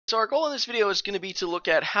So our goal in this video is going to be to look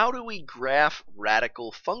at how do we graph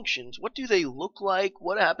radical functions. What do they look like?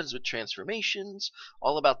 What happens with transformations?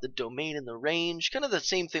 All about the domain and the range. Kind of the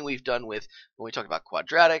same thing we've done with when we talked about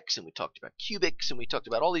quadratics and we talked about cubics and we talked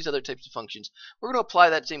about all these other types of functions. We're going to apply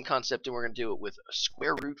that same concept and we're going to do it with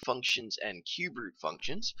square root functions and cube root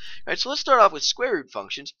functions. All right, so let's start off with square root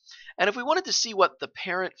functions. And if we wanted to see what the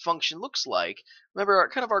parent function looks like,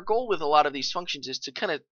 remember our goal with a lot of these functions is to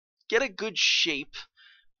kind of get a good shape,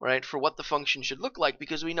 right, for what the function should look like,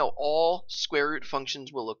 because we know all square root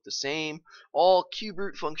functions will look the same, all cube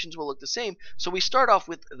root functions will look the same. So we start off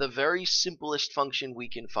with the very simplest function we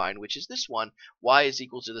can find, which is this one, y is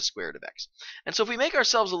equal to the square root of x. And so if we make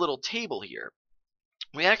ourselves a little table here,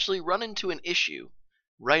 we actually run into an issue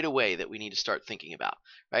right away that we need to start thinking about,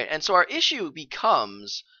 right? And so our issue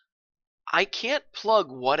becomes, I can't plug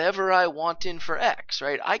whatever I want in for x,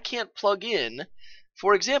 right? I can't plug in,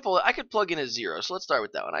 for example, I could plug in a 0. So let's start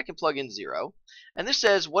with that one. I can plug in 0. And this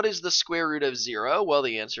says, what is the square root of 0? Well,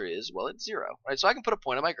 the answer is, well, it's 0. Right? So I can put a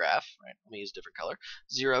point on my graph. Right? Let me use a different color.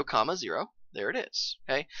 0, comma 0. There it is.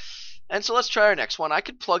 Okay. And so let's try our next one. I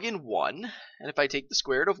could plug in 1. And if I take the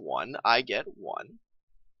square root of 1, I get 1.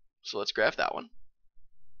 So let's graph that one.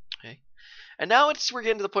 Okay. And now we're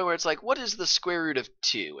getting to the point where it's like, what is the square root of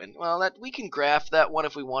 2? And, well, we can graph that one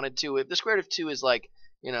if we wanted to. If the square root of 2 is like,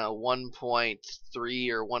 1.3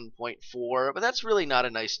 or 1.4, but that's really not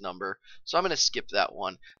a nice number, so I'm going to skip that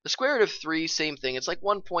one. The square root of 3, same thing. It's like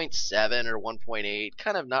 1.7 or 1.8,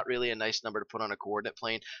 kind of not really a nice number to put on a coordinate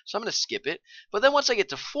plane, so I'm going to skip it. But then once I get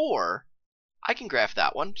to 4, I can graph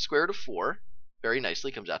that one. Square root of 4 very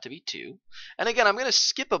nicely comes out to be 2. And again, I'm going to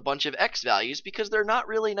skip a bunch of x values because they're not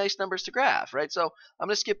really nice numbers to graph, right? So I'm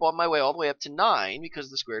going to skip on my way all the way up to 9 because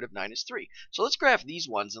the square root of 9 is 3. So let's graph these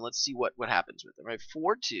ones and let's see what happens with them, right?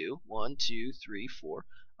 4, 2, 1, 2, 3, 4,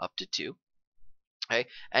 up to 2. Okay,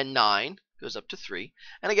 and 9 goes up to 3.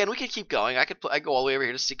 And again, we could keep going. I go all the way over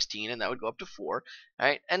here to 16, and that would go up to 4.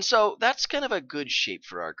 Right? And so that's kind of a good shape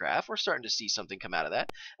for our graph. We're starting to see something come out of that.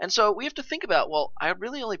 And so we have to think about, well, I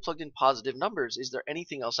really only plugged in positive numbers. Is there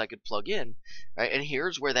anything else I could plug in? Right? And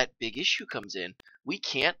here's where that big issue comes in. We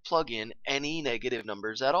can't plug in any negative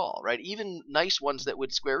numbers at all, right? Even nice ones that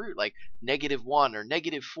would square root, like -1 or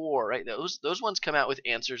 -4, right? Those ones come out with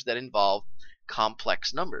answers that involve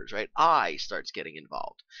complex numbers, right? I starts getting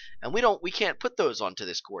involved, and we can't put those onto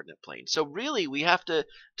this coordinate plane. So really we have to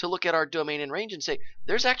look at our domain and range and say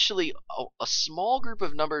there's actually a small group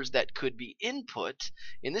of numbers that could be input.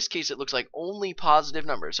 In this case it looks like only positive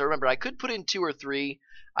numbers. So remember, I could put in 2 or 3,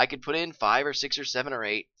 I could put in 5 or 6 or 7 or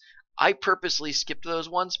 8. I purposely skipped those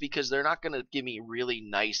ones because they're not going to give me really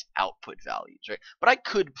nice output values, right? But I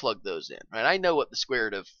could plug those in, right? I know what the square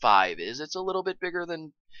root of 5 is. It's a little bit bigger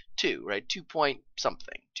than 2, right? 2 point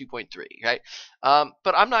something, 2.3, right?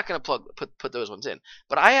 But I'm not going to put those ones in.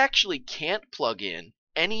 But I actually can't plug in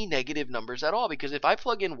any negative numbers at all, because if I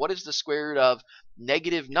plug in what is the square root of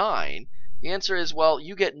 -9, the answer is, well,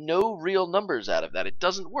 you get no real numbers out of that. It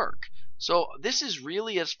doesn't work. So this is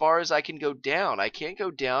really as far as I can go down. I can't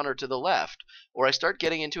go down or to the left, or I start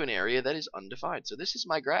getting into an area that is undefined. So this is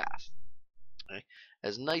my graph. Okay.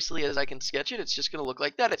 As nicely as I can sketch it, it's just going to look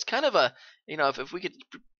like that. It's kind of a, if we could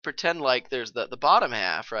pretend like there's the bottom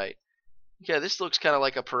half, right? Yeah, this looks kind of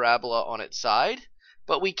like a parabola on its side,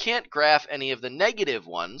 but we can't graph any of the negative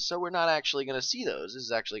ones, so we're not actually going to see those. This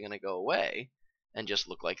is actually going to go away and just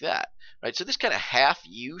look like that, right? So this kind of half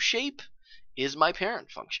U shape is my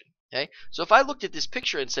parent function. Okay, so if I looked at this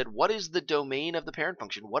picture and said, what is the domain of the parent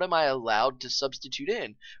function? What am I allowed to substitute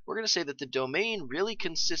in? We're going to say that the domain really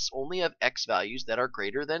consists only of x values that are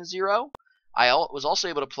greater than 0. I was also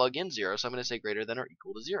able to plug in 0, so I'm going to say greater than or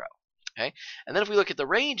equal to 0. Okay, and then if we look at the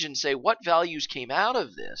range and say, what values came out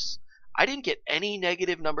of this? I didn't get any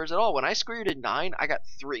negative numbers at all. When I square rooted 9, I got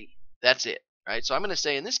 3. That's it. Right? So I'm going to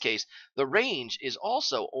say in this case, the range is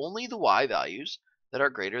also only the y values that are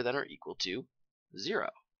greater than or equal to 0.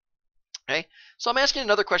 Okay, so I'm asking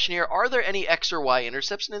another question here. Are there any x or y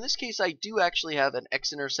intercepts? And in this case, I do actually have an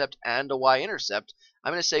x-intercept and a y-intercept.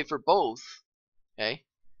 I'm going to say for both, okay,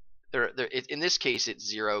 in this case, it's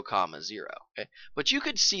 0, 0. Okay, but you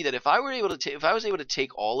could see that if I was able to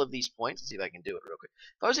take all of these points, let's see if I can do it real quick.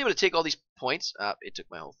 If I was able to take all these points, it took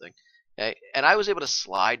my whole thing, okay, and I was able to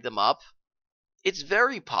slide them up, it's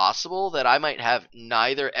very possible that I might have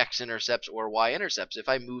neither x-intercepts or y-intercepts if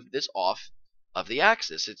I moved this off of the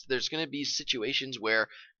axis. There's going to be situations where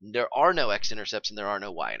there are no x-intercepts and there are no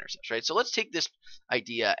y-intercepts, right? So let's take this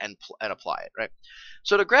idea and apply it, right?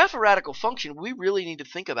 So to graph a radical function, we really need to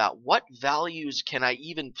think about what values can I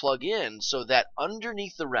even plug in so that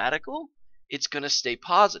underneath the radical it's going to stay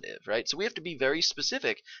positive, right? So we have to be very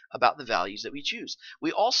specific about the values that we choose.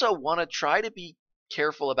 We also want to try to be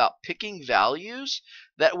careful about picking values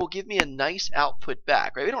that will give me a nice output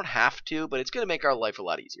back, right? We don't have to, but it's going to make our life a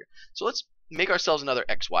lot easier. So let's make ourselves another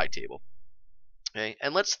XY table, okay?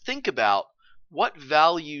 And let's think about what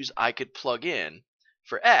values I could plug in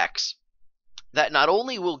for X that not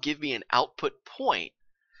only will give me an output point,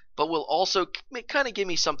 but will also kind of give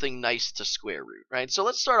me something nice to square root, right? So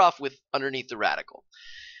let's start off with underneath the radical.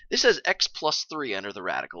 This says x plus 3 under the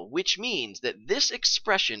radical, which means that this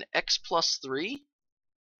expression, x plus 3,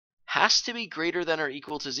 has to be greater than or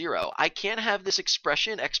equal to 0. I can't have this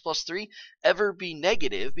expression, x plus 3, ever be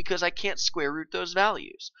negative because I can't square root those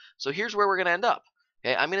values. So here's where we're going to end up.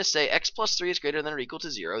 Okay, I'm going to say x plus 3 is greater than or equal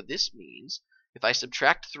to 0. This means if I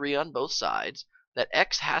subtract 3 on both sides, that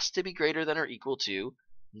x has to be greater than or equal to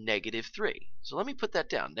 -3. So let me put that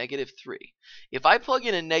down, -3. If I plug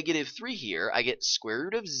in a -3 here, I get square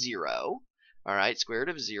root of 0. All right, square root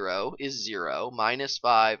of 0 is 0. Minus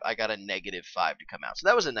 5, I got a -5 to come out. So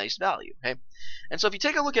that was a nice value, okay? And so if you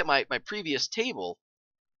take a look at my previous table,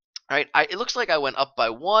 all right, it looks like I went up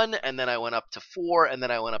by 1, and then I went up to 4, and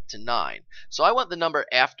then I went up to 9. So I want the number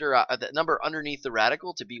after the number underneath the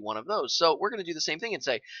radical to be one of those. So we're going to do the same thing and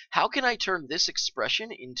say, how can I turn this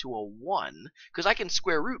expression into a 1? Because I can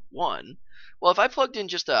square root 1. Well, if I plugged in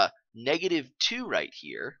just a -2 right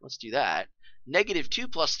here, let's do that. -2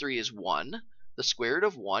 plus 3 is 1. The square root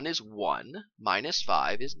of 1 is 1. Minus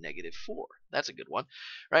 5 is -4. That's a good one,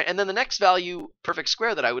 right? And then the next value, perfect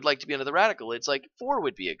square, that I would like to be under the radical, it's like 4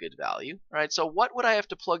 would be a good value, right? So what would I have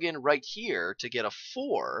to plug in right here to get a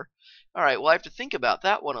 4? All right, well, I have to think about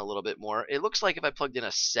that one a little bit more. It looks like if I plugged in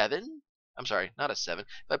a 7, I'm sorry, not a 7.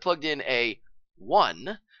 If I plugged in a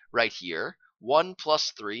 1 right here, 1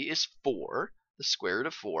 plus 3 is 4. The square root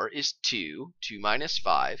of 4 is 2. 2 minus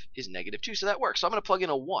 5 is -2. So that works. So I'm going to plug in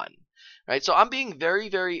a 1. Right? So I'm being very,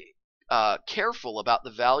 very careful about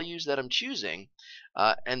the values that I'm choosing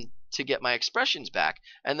and to get my expressions back.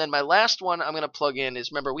 And then my last one I'm going to plug in is,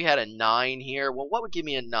 remember, we had a 9 here. Well, what would give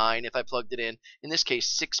me a 9 if I plugged it in? In this case,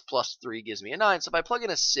 6 plus 3 gives me a 9. So if I plug in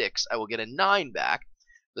a 6, I will get a 9 back.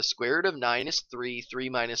 The square root of 9 is 3. 3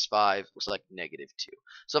 minus 5 looks like -2.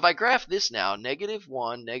 So if I graph this now,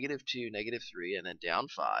 -1, -2, -3, and then down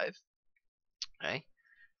 5, okay,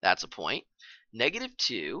 that's a point.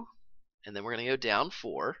 -2, and then we're going to go down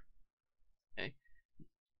 4, okay,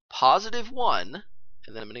 +1,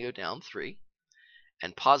 and then I'm going to go down 3,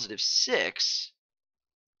 and +6,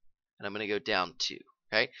 and I'm going to go down 2.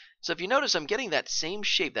 Okay, so if you notice, I'm getting that same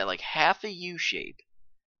shape, that like half a U shape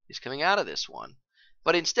is coming out of this one.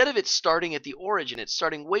 But instead of it starting at the origin, it's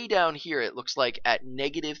starting way down here. It looks like at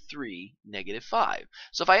 -3, -5.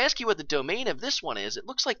 So if I ask you what the domain of this one is, it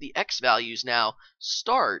looks like the x values now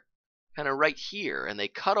start kind of right here, and they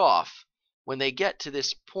cut off when they get to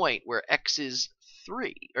this point where x is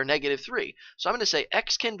 3 or -3. So I'm going to say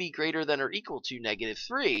x can be greater than or equal to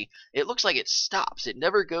 -3. It looks like it stops. It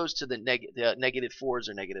never goes to the -4s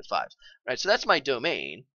or -5s. Right? So that's my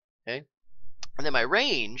domain. Okay. And then my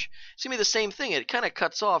range, it's going to be the same thing. It kind of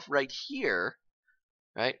cuts off right here,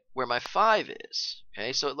 right, where my 5 is.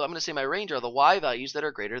 Okay, so I'm going to say my range are the y values that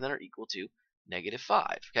are greater than or equal to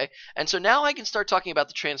 -5. Okay, and so now I can start talking about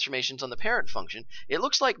the transformations on the parent function. It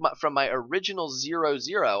looks like from my original 0,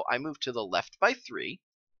 0, I moved to the left by 3.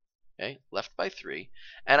 Okay, left by 3,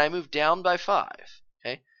 and I moved down by 5.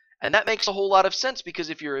 Okay, and that makes a whole lot of sense because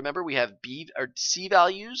if you remember, we have B or C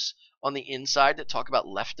values on the inside that talk about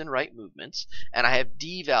left and right movements, and I have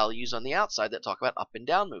D values on the outside that talk about up and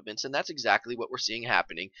down movements, and that's exactly what we're seeing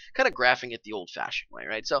happening, kind of graphing it the old-fashioned way,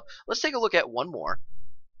 right? So let's take a look at one more,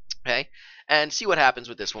 okay, and see what happens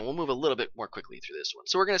with this one. We'll move a little bit more quickly through this one.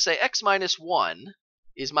 So we're going to say x minus 1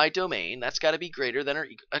 is my domain. That's got to be greater than or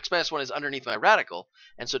equal. X minus 1 is underneath my radical,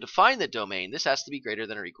 and so to find the domain, this has to be greater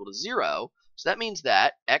than or equal to 0. So that means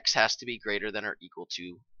that x has to be greater than or equal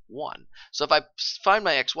to 1. So if I find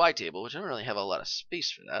my xy table, which I don't really have a lot of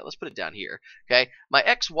space for that, let's put it down here. Okay, my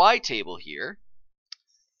xy table here,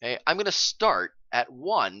 okay, I'm going to start at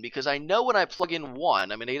 1 because I know when I plug in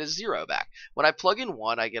 1, I'm going to get a 0 back. When I plug in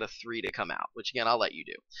 1, I get a 3 to come out, which again, I'll let you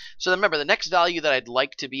do. So then remember, the next value that I'd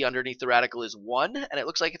like to be underneath the radical is 1, and it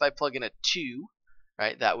looks like if I plug in a 2,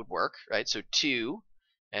 right, that would work, right? So 2,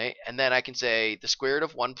 okay, and then I can say the square root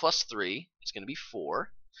of 1 plus 3 is going to be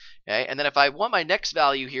 4. Okay, and then if I want my next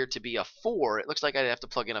value here to be a 4, it looks like I'd have to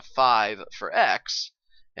plug in a 5 for x.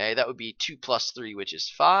 Okay, that would be 2 plus 3, which is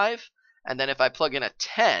 5. And then if I plug in a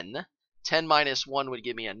 10, 10 minus 1 would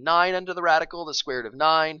give me a 9 under the radical. The square root of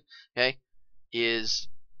 9, okay, is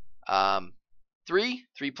 3.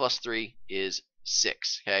 3 plus 3 is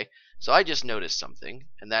 6. Okay, So I just noticed something,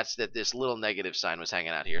 and that's that this little negative sign was hanging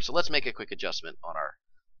out here. So let's make a quick adjustment on our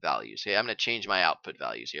values. Okay, I'm going to change my output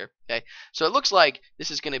values here. Okay, so it looks like this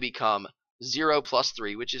is going to become 0 plus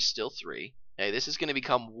 3, which is still 3. Okay, this is going to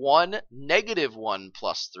become 1 negative 1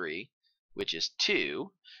 plus 3, which is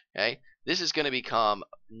 2. Okay, this is going to become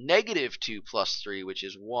negative 2 plus 3, which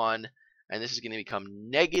is 1. And this is going to become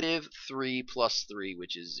negative 3 plus 3,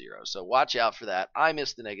 which is 0. So watch out for that. I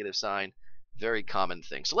missed the negative sign. Very common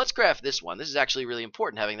thing. So let's graph this one. This is actually really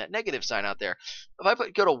important, having that negative sign out there. If I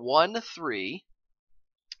go to 1, 3,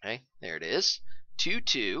 okay, there it is, 2,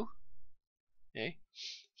 2, okay,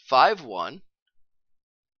 5, 1,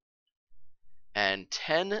 and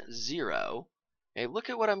 10, 0, okay, look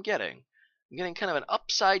at what I'm getting. I'm getting kind of an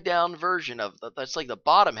upside down version of that's like the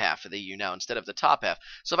bottom half of the U now instead of the top half.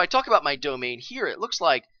 So if I talk about my domain here, it looks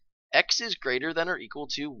like x is greater than or equal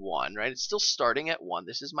to 1, right? It's still starting at 1.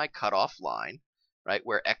 This is my cutoff line, right,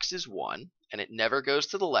 where x is 1, and it never goes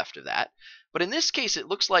to the left of that. But in this case, it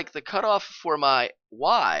looks like the cutoff for my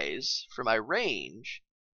y's, for my range,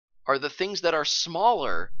 are the things that are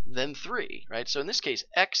smaller than 3, right? So in this case,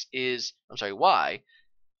 y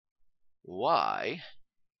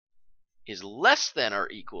is less than or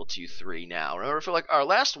equal to 3 now. Remember, for like our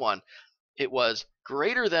last one, it was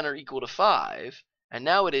greater than or equal to 5, and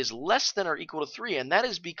now it is less than or equal to 3, and that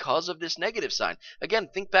is because of this negative sign. Again,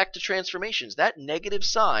 think back to transformations. That negative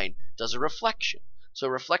sign does a reflection. So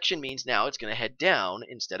reflection means now it's going to head down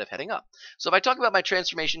instead of heading up. So if I talk about my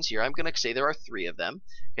transformations here, I'm going to say there are 3 of them.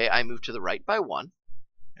 Okay, I moved to the right by 1.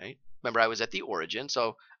 Right? Remember, I was at the origin,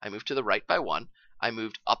 so I moved to the right by 1. I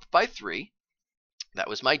moved up by 3. That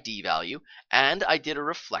was my d value, and I did a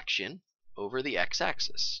reflection over the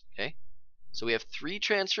x-axis. Okay, so we have 3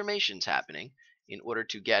 transformations happening in order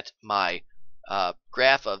to get my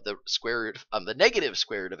graph of the square root of the negative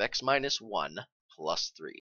square root of x minus 1 plus 3.